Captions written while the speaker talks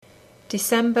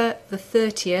December the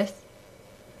 30th,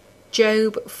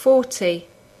 Job 40,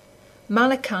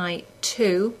 Malachi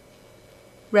 2,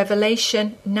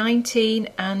 Revelation 19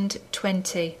 and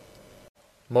 20.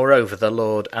 Moreover the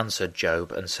Lord answered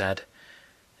Job and said,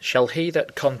 Shall he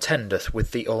that contendeth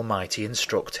with the Almighty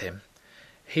instruct him?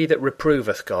 He that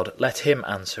reproveth God, let him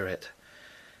answer it.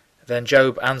 Then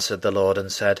Job answered the Lord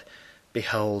and said,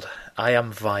 Behold, I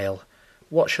am vile.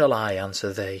 What shall I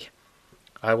answer thee?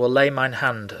 I will lay mine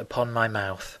hand upon my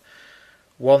mouth.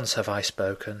 Once have I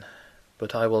spoken,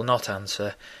 but I will not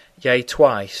answer, yea,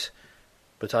 twice,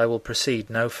 but I will proceed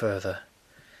no further.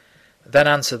 Then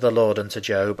answered the Lord unto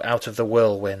Job out of the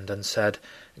whirlwind, and said,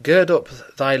 Gird up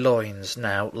thy loins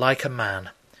now like a man.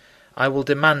 I will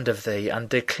demand of thee, and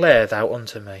declare thou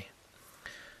unto me.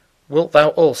 Wilt thou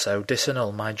also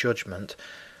disannul my judgment?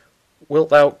 Wilt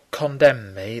thou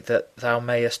condemn me, that thou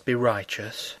mayest be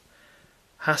righteous?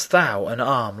 Hast thou an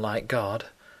arm like God?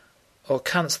 Or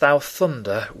canst thou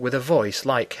thunder with a voice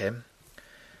like him?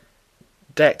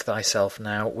 Deck thyself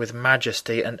now with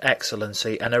majesty and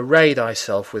excellency, and array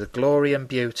thyself with glory and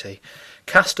beauty.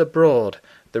 Cast abroad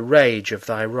the rage of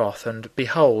thy wrath, and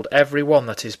behold every one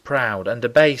that is proud, and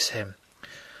abase him.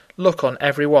 Look on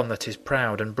every one that is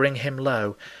proud, and bring him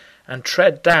low, and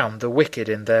tread down the wicked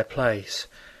in their place.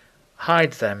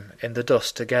 Hide them in the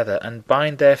dust together, and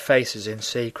bind their faces in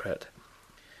secret.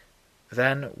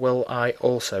 Then will I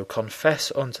also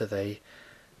confess unto thee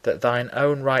that thine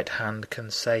own right hand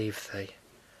can save thee.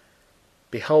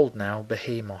 Behold now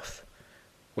Behemoth,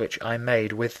 which I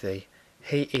made with thee,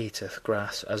 he eateth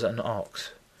grass as an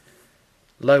ox.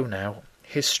 Lo now,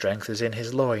 his strength is in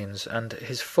his loins, and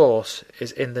his force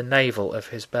is in the navel of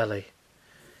his belly.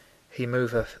 He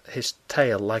moveth his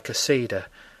tail like a cedar,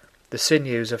 the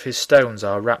sinews of his stones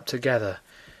are wrapped together.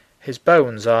 His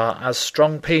bones are as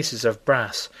strong pieces of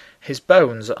brass, his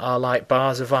bones are like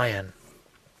bars of iron.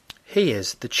 He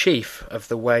is the chief of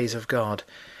the ways of God.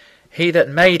 He that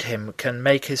made him can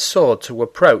make his sword to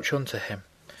approach unto him.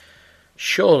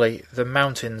 Surely the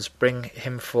mountains bring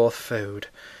him forth food,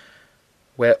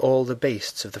 where all the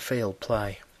beasts of the field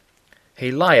play.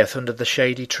 He lieth under the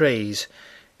shady trees,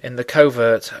 in the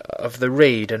covert of the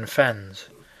reed and fens.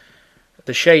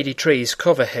 The shady trees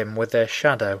cover him with their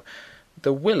shadow,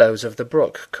 the willows of the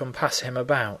brook compass him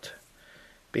about.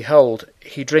 Behold,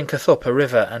 he drinketh up a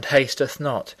river, and hasteth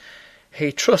not.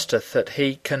 He trusteth that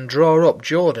he can draw up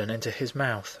Jordan into his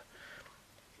mouth.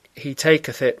 He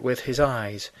taketh it with his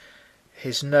eyes.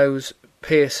 His nose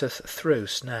pierceth through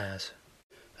snares.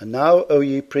 And now, O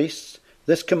ye priests,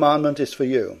 this commandment is for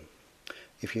you.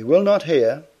 If ye will not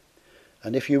hear,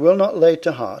 and if ye will not lay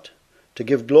to heart, to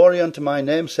give glory unto my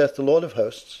name, saith the Lord of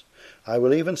hosts, I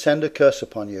will even send a curse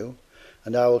upon you,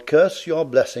 and I will curse your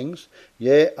blessings,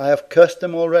 yea, I have cursed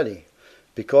them already,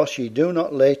 because ye do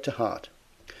not lay to heart.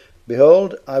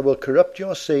 Behold, I will corrupt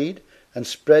your seed, and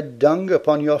spread dung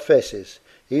upon your faces,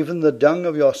 even the dung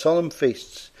of your solemn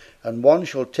feasts, and one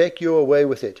shall take you away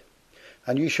with it.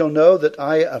 And ye shall know that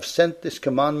I have sent this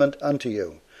commandment unto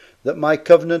you, that my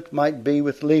covenant might be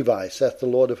with Levi, saith the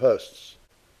Lord of hosts.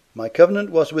 My covenant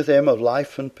was with him of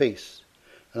life and peace,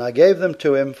 and I gave them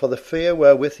to him for the fear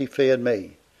wherewith he feared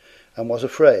me, and was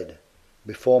afraid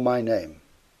before my name.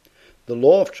 The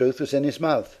law of truth was in his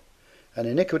mouth, and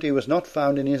iniquity was not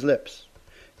found in his lips.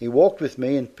 He walked with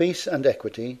me in peace and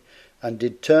equity, and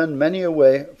did turn many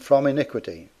away from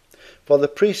iniquity. For the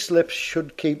priest's lips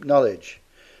should keep knowledge,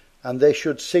 and they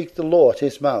should seek the law at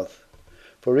his mouth,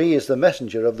 for he is the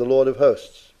messenger of the Lord of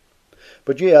hosts.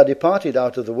 But ye are departed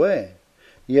out of the way.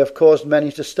 Ye have caused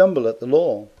many to stumble at the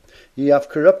law. Ye have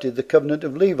corrupted the covenant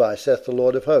of Levi, saith the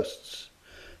Lord of hosts.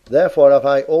 Therefore have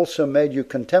I also made you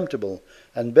contemptible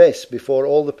and base before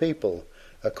all the people,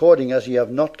 according as ye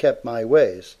have not kept my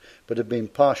ways, but have been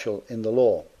partial in the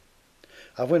law.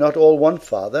 Have we not all one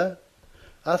Father?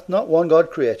 Hath not one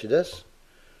God created us?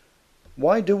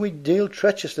 Why do we deal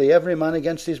treacherously every man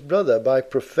against his brother, by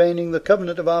profaning the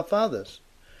covenant of our fathers?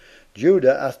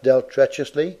 Judah hath dealt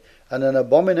treacherously, and an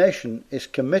abomination is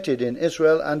committed in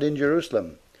Israel and in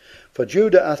Jerusalem. For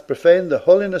Judah hath profaned the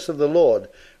holiness of the Lord,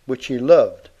 which he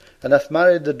loved, and hath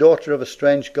married the daughter of a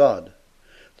strange god.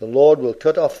 The Lord will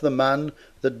cut off the man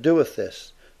that doeth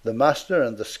this, the master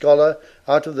and the scholar,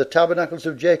 out of the tabernacles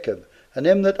of Jacob, and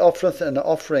him that offereth an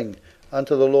offering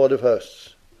unto the Lord of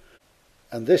hosts.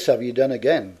 And this have ye done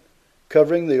again,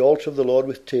 covering the altar of the Lord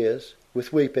with tears,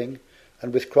 with weeping,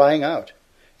 and with crying out,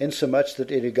 insomuch that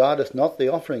he regardeth not the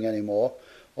offering any more,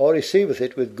 or receiveth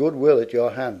it with good will at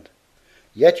your hand.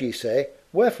 Yet ye say,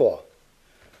 Wherefore?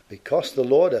 Because the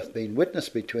Lord hath been witness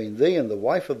between thee and the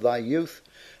wife of thy youth,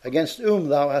 against whom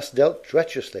thou hast dealt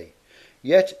treacherously.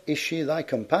 Yet is she thy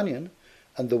companion,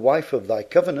 and the wife of thy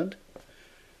covenant?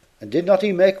 And did not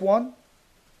he make one?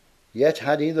 Yet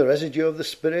had he the residue of the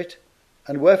Spirit,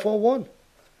 and wherefore one?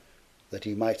 That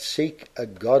he might seek a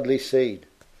godly seed.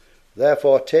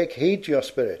 Therefore take heed to your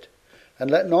spirit,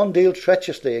 and let none deal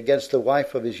treacherously against the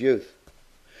wife of his youth.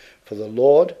 For the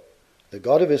Lord, the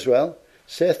God of Israel,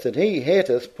 saith that he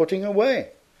hateth putting away.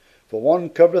 For one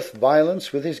covereth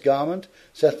violence with his garment,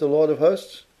 saith the Lord of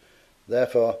hosts.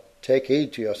 Therefore take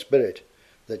heed to your spirit,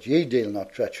 that ye deal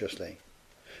not treacherously.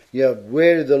 Ye have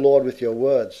wearied the Lord with your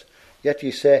words, yet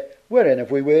ye say, Wherein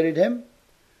have we wearied him?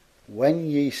 When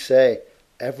ye say,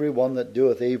 Every one that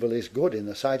doeth evil is good in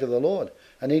the sight of the Lord,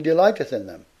 and he delighteth in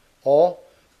them. Or,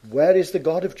 where is the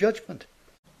God of judgment?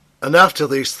 And after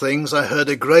these things I heard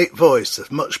a great voice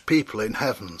of much people in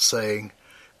heaven, saying,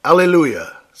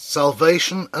 Alleluia,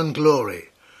 salvation and glory,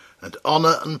 and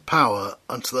honour and power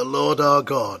unto the Lord our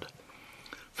God.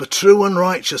 For true and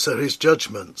righteous are his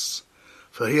judgments,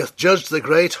 for he hath judged the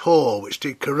great whore which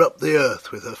did corrupt the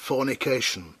earth with her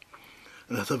fornication,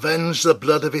 and hath avenged the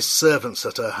blood of his servants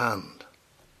at her hand.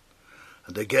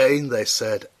 And again they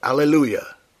said,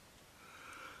 Alleluia.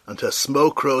 And her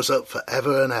smoke rose up for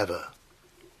ever and ever.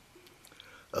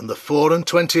 And the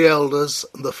 24 elders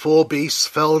and the 4 beasts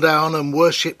fell down and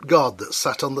worshipped God that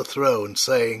sat on the throne,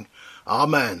 saying,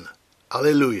 Amen,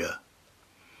 Alleluia.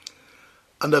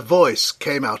 And a voice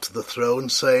came out of the throne,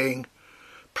 saying,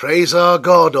 Praise our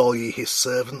God, all ye his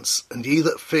servants, and ye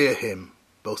that fear him,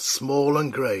 both small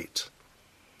and great.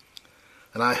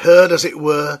 And I heard, as it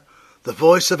were, the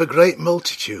voice of a great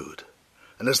multitude,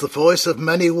 and as the voice of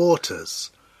many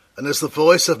waters, and as the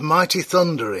voice of mighty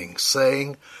thundering,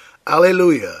 saying,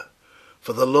 Alleluia,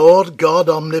 for the Lord God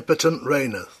omnipotent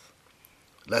reigneth.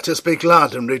 Let us be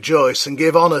glad and rejoice, and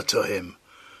give honour to him,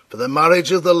 for the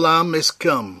marriage of the Lamb is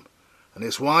come, and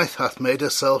his wife hath made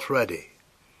herself ready.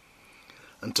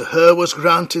 And to her was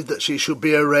granted that she should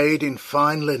be arrayed in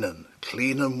fine linen,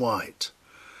 clean and white.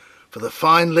 For the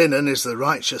fine linen is the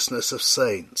righteousness of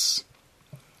saints.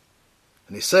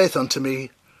 And he saith unto me,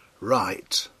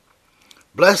 Write,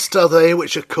 Blessed are they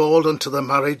which are called unto the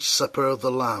marriage supper of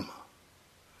the Lamb.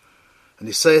 And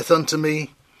he saith unto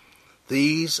me,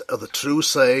 These are the true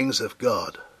sayings of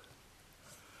God.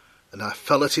 And I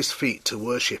fell at his feet to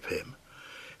worship him.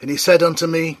 And he said unto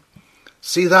me,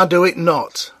 See thou do it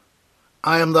not.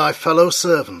 I am thy fellow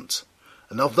servant,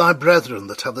 and of thy brethren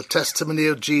that have the testimony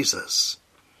of Jesus.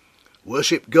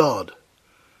 Worship God,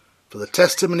 for the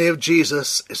testimony of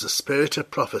Jesus is the spirit of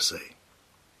prophecy.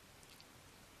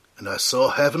 And I saw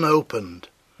heaven opened,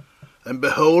 and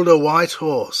behold a white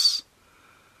horse,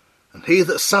 and he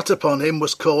that sat upon him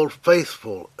was called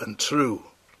Faithful and True,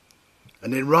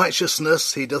 and in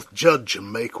righteousness he doth judge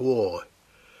and make war.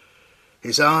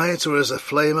 His eyes were as a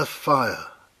flame of fire,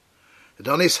 and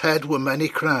on his head were many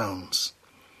crowns,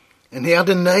 and he had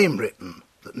a name written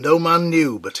that no man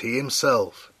knew but he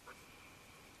himself.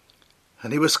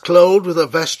 And he was clothed with a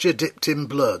vesture dipped in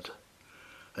blood,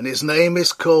 and his name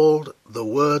is called the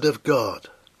Word of God.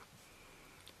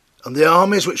 And the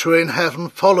armies which were in heaven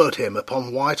followed him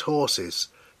upon white horses,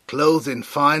 clothed in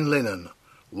fine linen,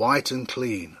 white and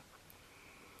clean.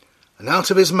 And out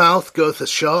of his mouth goeth a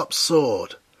sharp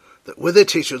sword, that with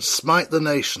it he should smite the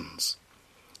nations,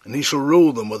 and he shall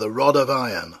rule them with a rod of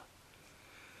iron.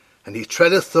 And he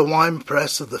treadeth the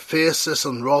winepress of the fierceness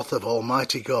and wrath of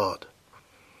Almighty God.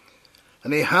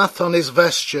 And he hath on his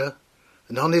vesture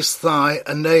and on his thigh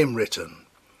a name written,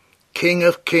 King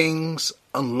of Kings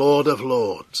and Lord of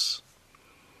Lords.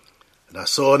 And I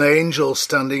saw an angel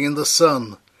standing in the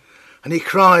sun, and he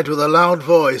cried with a loud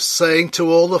voice, saying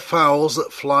to all the fowls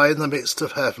that fly in the midst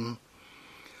of heaven,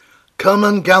 Come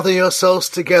and gather yourselves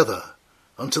together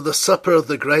unto the supper of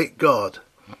the great God,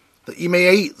 that ye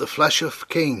may eat the flesh of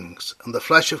kings, and the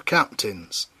flesh of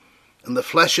captains, and the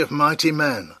flesh of mighty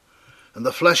men, and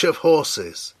the flesh of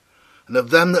horses, and of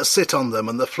them that sit on them,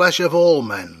 and the flesh of all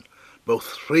men, both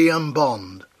free and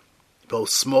bond, both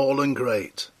small and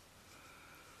great.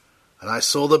 And I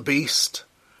saw the beast,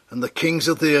 and the kings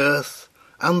of the earth,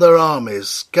 and their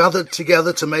armies, gathered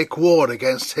together to make war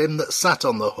against him that sat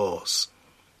on the horse,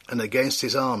 and against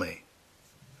his army.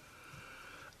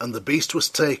 And the beast was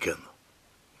taken,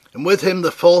 and with him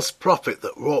the false prophet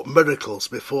that wrought miracles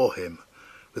before him,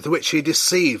 with which he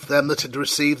deceived them that had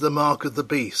received the mark of the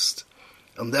beast,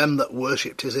 and them that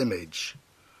worshipped his image.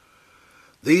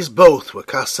 These both were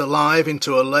cast alive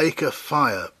into a lake of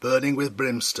fire burning with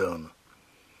brimstone.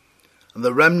 And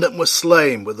the remnant were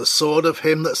slain with the sword of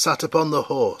him that sat upon the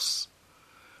horse,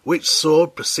 which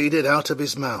sword proceeded out of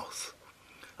his mouth,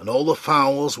 and all the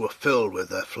fowls were filled with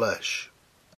their flesh.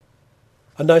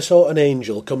 And I saw an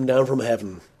angel come down from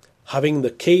heaven, having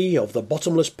the key of the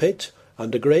bottomless pit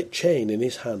and a great chain in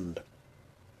his hand.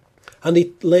 And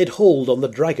he laid hold on the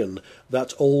dragon,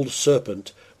 that old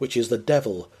serpent, which is the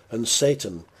devil and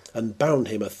Satan, and bound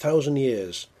him 1,000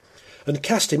 years, and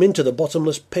cast him into the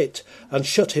bottomless pit, and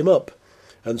shut him up,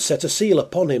 and set a seal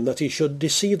upon him, that he should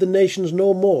deceive the nations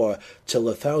no more, till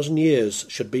the 1,000 years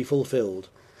should be fulfilled.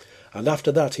 And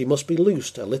after that he must be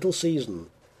loosed a little season.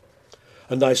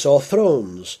 And I saw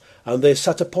thrones, and they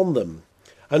sat upon them,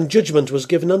 and judgment was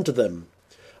given unto them.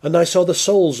 And I saw the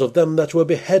souls of them that were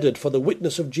beheaded for the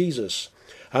witness of Jesus,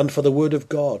 and for the word of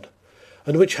God,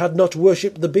 and which had not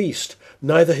worshipped the beast,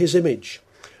 neither his image,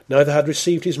 neither had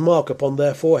received his mark upon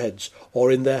their foreheads or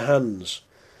in their hands.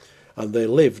 And they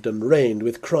lived and reigned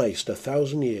with Christ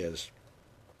 1,000 years.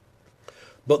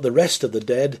 But the rest of the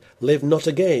dead lived not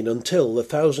again until the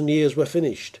 1,000 years were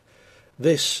finished.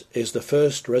 This is the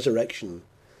first resurrection.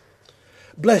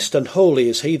 Blessed and holy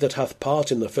is he that hath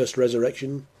part in the first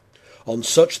resurrection. On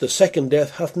such the second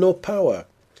death hath no power,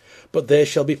 but they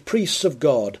shall be priests of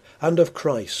God and of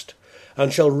Christ,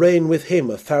 and shall reign with him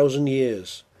 1,000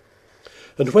 years.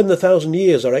 And when the 1,000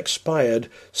 years are expired,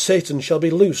 Satan shall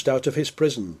be loosed out of his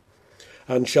prison,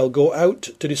 and shall go out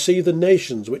to deceive the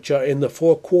nations which are in the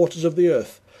four quarters of the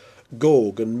earth,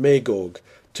 Gog and Magog,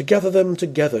 to gather them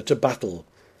together to battle,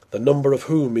 the number of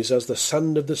whom is as the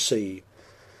sand of the sea.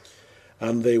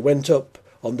 And they went up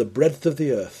on the breadth of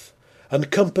the earth,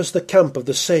 and compassed the camp of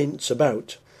the saints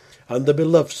about, and the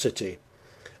beloved city.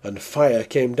 And fire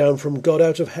came down from God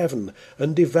out of heaven,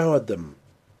 and devoured them.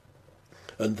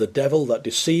 And the devil that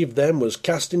deceived them was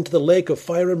cast into the lake of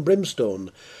fire and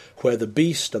brimstone, where the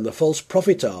beast and the false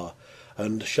prophet are,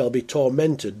 and shall be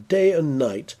tormented day and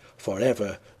night for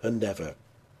ever and ever.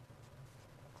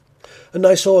 And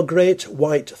I saw a great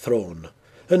white throne,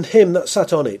 and him that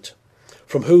sat on it,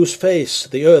 from whose face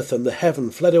the earth and the heaven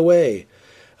fled away,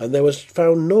 and there was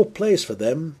found no place for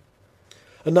them.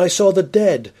 And I saw the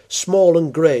dead, small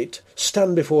and great,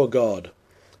 stand before God,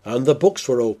 and the books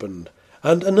were opened,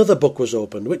 and another book was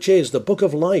opened, which is the book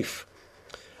of life.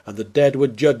 And the dead were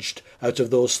judged out of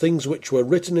those things which were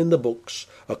written in the books,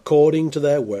 according to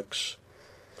their works.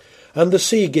 And the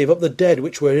sea gave up the dead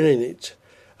which were in it,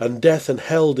 and death and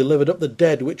hell delivered up the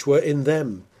dead which were in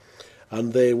them,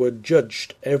 and they were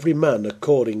judged every man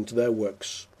according to their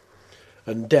works.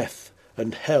 And death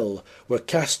and hell were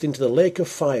cast into the lake of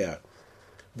fire.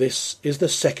 This is the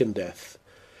second death.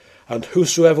 And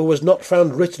whosoever was not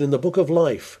found written in the book of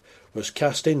life was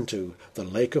cast into the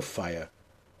lake of fire.